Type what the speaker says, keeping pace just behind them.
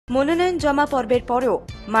মনোনয়ন জমা পর্বের পরেও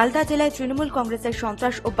মালদা জেলায় তৃণমূল কংগ্রেসের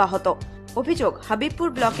সন্ত্রাস অব্যাহত। অভিযোগ, হাবিবপুর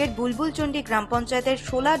ব্লকের বুলবুলচন্ডী গ্রাম পঞ্চায়েতের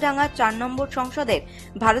সোলাডাঙ্গা ৪ নম্বর সংসদের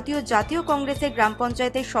ভারতীয় জাতীয় কংগ্রেসের গ্রাম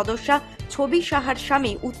পঞ্চায়েতের সদস্যা ছবি সাহার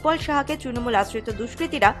স্বামী উৎপল সাহাকে তৃণমূল আশ্রিত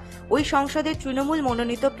দুষ্কৃতীরা ওই সংসদের তৃণমূল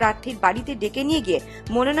মনোনীত প্রার্থীর বাড়িতে ডেকে নিয়ে গিয়ে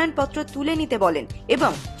মনোনয়নপত্র তুলে নিতে বলেন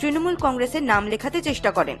এবং তৃণমূল কংগ্রেসের নাম লেখাতে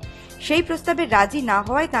চেষ্টা করেন। সেই প্রস্তাবে রাজি না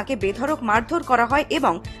হওয়ায় তাঁকে বেধড়ক মারধর করা হয়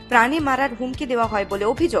এবং প্রাণে মারার হুমকি দেওয়া হয় বলে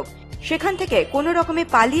অভিযোগ। সেখান থেকে কোনো রকমে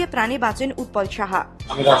পালিয়ে প্রাণে বাঁচেন উৎপল সাহা।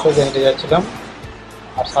 আমি রাস্তায় হেঁটে যাচ্ছিলাম,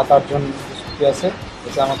 আর ৭-৮ জন দুষ্কৃতী আছে,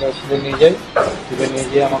 এসে আমাকে তুলে নিয়ে যায়। তুলে নিয়ে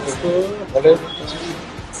গিয়ে আমাকে একটু বলে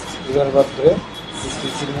দুবার ধরে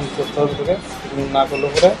তৃণমূল করতে হবে, করে তৃণমূল না করলে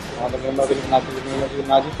পরে আমাদের মেম্বারকে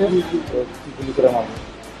না জিতে গুলি করে মারবে।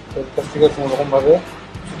 ওর কাছ থেকে কোনো রকমভাবে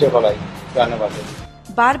ছুটে পালাই, প্রাণে বাঁচে।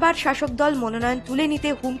 বারবার শাসক দল মনোনয়ন তুলে নিতে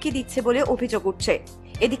হুমকি দিচ্ছে বলে অভিযোগ উঠছে।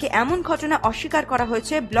 এদিকে এমন ঘটনা অস্বীকার করা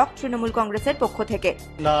হয়েছে ব্লক তৃণমূল কংগ্রেসের পক্ষ থেকে।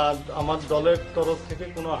 না, আমার দলের তরফ থেকে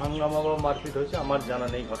কোনো হাঙ্গামা বা মারপিট হয়েছে আমার জানা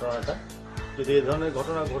নেই ঘটনাটা। যদি এ ধরনের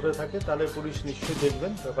ঘটনা ঘটে থাকে তাহলে পুলিশ নিশ্চয়ই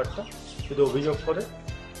দেখবেন ব্যাপারটা। যদি অভিযোগ করে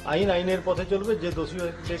আইনের পথে চলবে, যে দোষী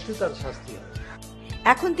ব্যক্তি তার শাস্তি হবে।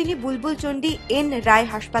 এখন তিনি বুলবুলচন্ডী এন রায়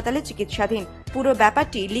হাসপাতালে চিকিৎসাধীন। পুরো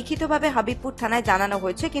ব্যাপারটি লিখিতভাবে হাবিবপুর থানায় জানানো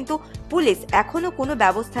হয়েছে, কিন্তু পুলিশ এখনো কোনো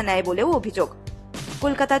ব্যবস্থা নেয় বলেও অভিযোগ।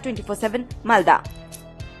 কলকাতা 24/7 মালদা।